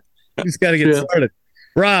 Yeah, but you just got to get started.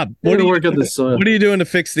 Rob, what are you doing to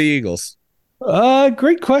fix the Eagles?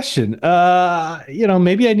 Great question.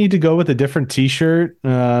 Maybe I need to go with a different T-shirt.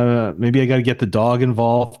 Maybe I got to get the dog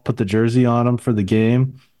involved, put the jersey on him for the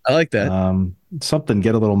game. I like that. Something,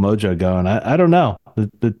 get a little mojo going. I don't know.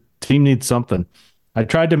 The team needs something. I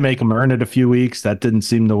tried to make them earn it a few weeks. That didn't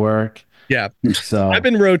seem to work. Yeah. So I've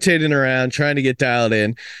been rotating around trying to get dialed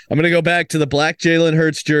in. I'm going to go back to the black Jalen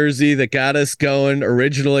Hurts jersey that got us going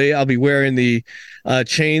originally. I'll be wearing the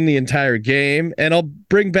chain the entire game, and I'll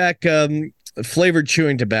bring back flavored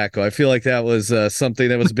chewing tobacco. I feel like that was something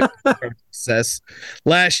that was a big success.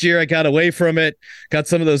 Last year, I got away from it, got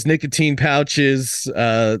some of those nicotine pouches,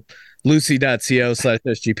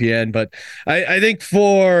 lucy.co/SGPN. But I think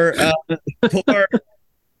for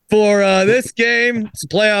this game, it's a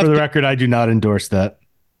playoff. For the record, I do not endorse that.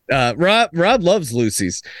 Rob loves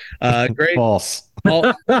Lucy's. Great. False.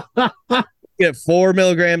 Get 4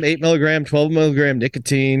 milligram, 8 milligram, 12 milligram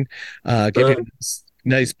nicotine. Give you a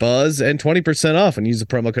nice buzz and 20% off and use the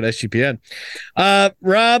promo code SGPN.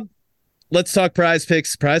 Rob, let's talk prize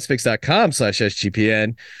picks.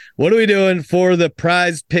 prizepicks.com/SGPN. What are we doing for the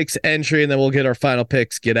prize picks entry? And then we'll get our final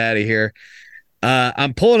picks. Get out of here.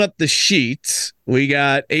 I'm pulling up the sheet. We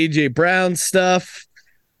got AJ Brown stuff,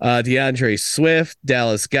 DeAndre Swift,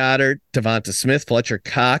 Dallas Goedert, Devonta Smith, Fletcher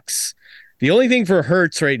Cox, The only thing for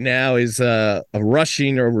Hurts right now is a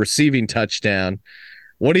rushing or receiving touchdown.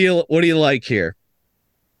 What do you like here?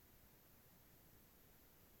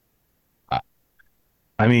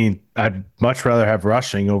 I mean, I'd much rather have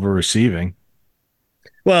rushing over receiving.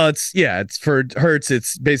 Well, it's for Hurts.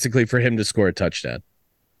 It's basically for him to score a touchdown.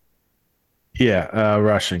 Yeah,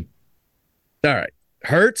 rushing. All right.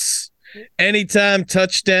 Hurts, anytime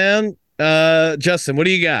touchdown. Justin, what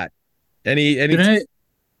do you got?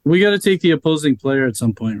 We got to take the opposing player at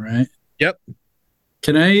some point, right? Yep.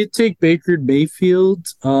 Can I take Baker Mayfield?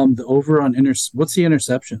 The over on what's the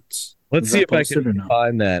interceptions? Let's see if I can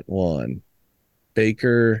find that one.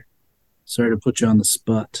 Baker. Sorry to put you on the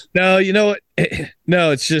spot. No, you know what?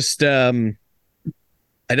 No, it's just I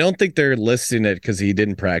don't think they're listing it because he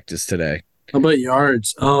didn't practice today. How about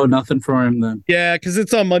yards? Oh, nothing for him then. Yeah, because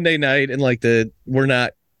it's on Monday night and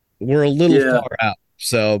we're a little far out,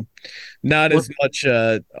 so not as much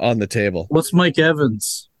on the table. What's Mike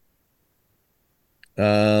Evans?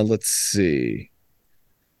 Let's see.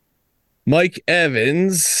 Mike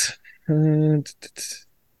Evans.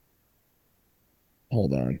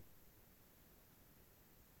 Hold on.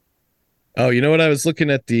 Oh, you know what? I was looking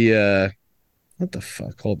at the what the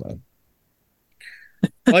fuck? Hold on.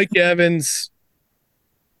 Mike Evans.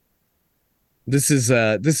 This is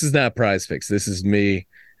not Prize Picks. This is me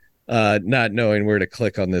not knowing where to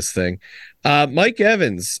click on this thing. Mike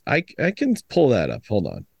Evans, I can pull that up. Hold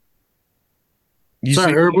on.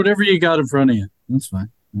 Or whatever you got in front of you. That's fine.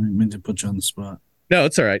 I didn't mean to put you on the spot. No,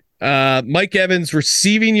 it's all right. Mike Evans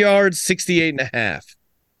receiving yards 68.5.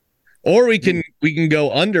 Or we can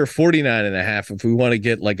go under 49.5 if we want to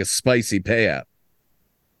get like a spicy payout.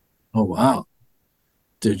 Oh wow.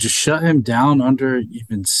 Dude, just shut him down under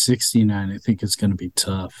even 69. I think it's going to be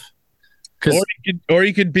tough. Or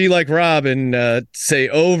you could be like Rob and say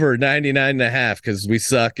over 99.5 because we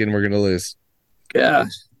suck and we're going to lose. Yeah.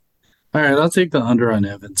 All right, I'll take the under on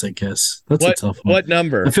Evans, I guess. That's a tough one. What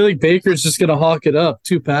number? I feel like Baker's just going to hawk it up.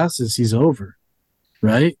 2 passes, he's over.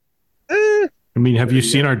 Right? I mean, have you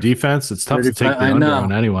seen our defense? It's tough to take the under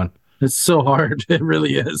on anyone. It's so hard. It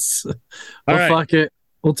really is. Fuck it.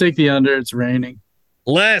 We'll take the under. It's raining.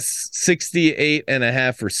 Less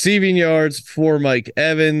 68.5 receiving yards for Mike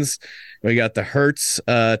Evans. We got the Hurts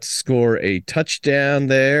to score a touchdown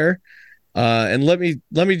there. And let me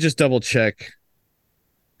just double check.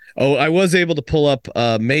 Oh, I was able to pull up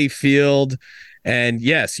Mayfield. And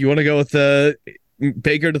yes, you want to go with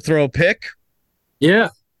Baker to throw a pick? Yeah,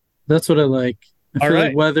 that's what I like. I feel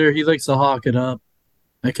like whether he likes to hawk it up,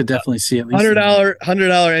 I could definitely see at least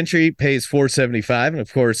 $100 entry pays $475, and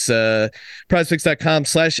of course,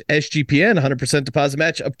 prizepicks.com/SGPN, 100% deposit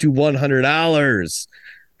match up to $100.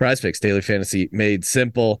 PrizePicks daily fantasy made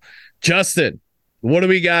simple. Justin, what do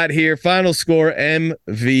we got here? Final score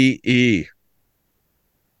MVE.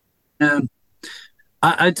 And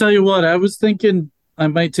I tell you what, I was thinking I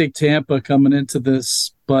might take Tampa coming into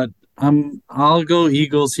this, but I'll go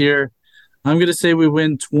Eagles here. I'm going to say we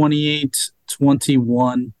win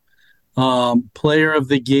 28-21. Player of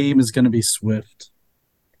the game is going to be Swift.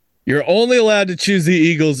 You're only allowed to choose the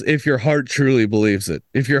Eagles if your heart truly believes it.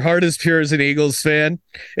 If your heart is pure as an Eagles fan.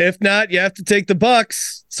 If not, you have to take the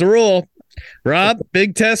Bucks. It's a rule. Rob,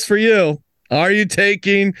 big test for you. Are you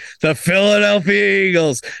taking the Philadelphia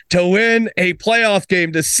Eagles to win a playoff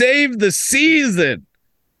game to save the season?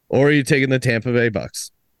 Or are you taking the Tampa Bay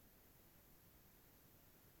Bucks?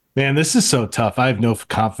 Man, this is so tough. I have no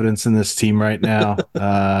confidence in this team right now.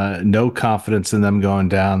 No confidence in them going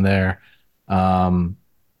down there. I'm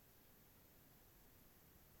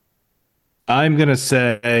going to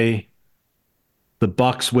say the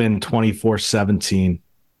Bucks win 24-17.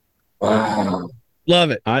 Wow.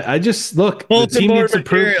 Love it. I just look,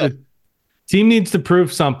 the team needs to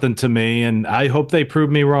prove something to me, and I hope they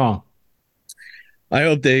prove me wrong. I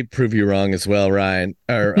hope they prove you wrong as well, Ryan.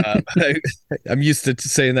 Or I'm used to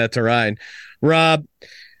saying that to Ryan. Rob,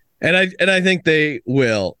 and I think they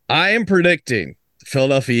will. I am predicting the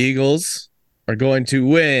Philadelphia Eagles are going to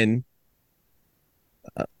win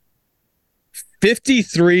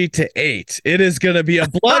 53-8. It is going to be a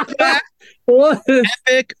bloodbath.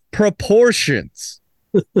 Epic proportions.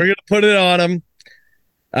 We're going to put it on them.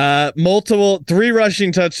 3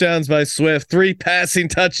 rushing touchdowns by Swift, 3 passing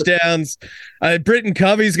touchdowns. Britton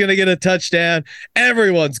Covey's going to get a touchdown.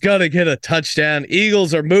 Everyone's going to get a touchdown.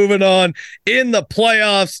 Eagles are moving on in the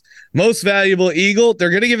playoffs. Most valuable Eagle. They're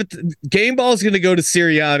going to give it. Game ball is going to go to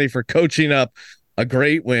Sirianni for coaching up a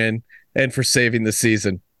great win and for saving the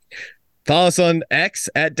season. Follow us on X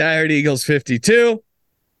at DieHardEagles52.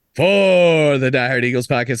 For the Die Hard Eagles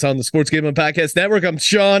podcast on the Sports Gambling Podcast Network, I'm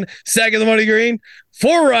Sean, stacking the money green.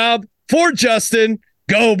 For Rob, For Justin,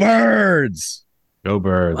 go Birds. Go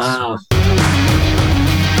Birds. Wow.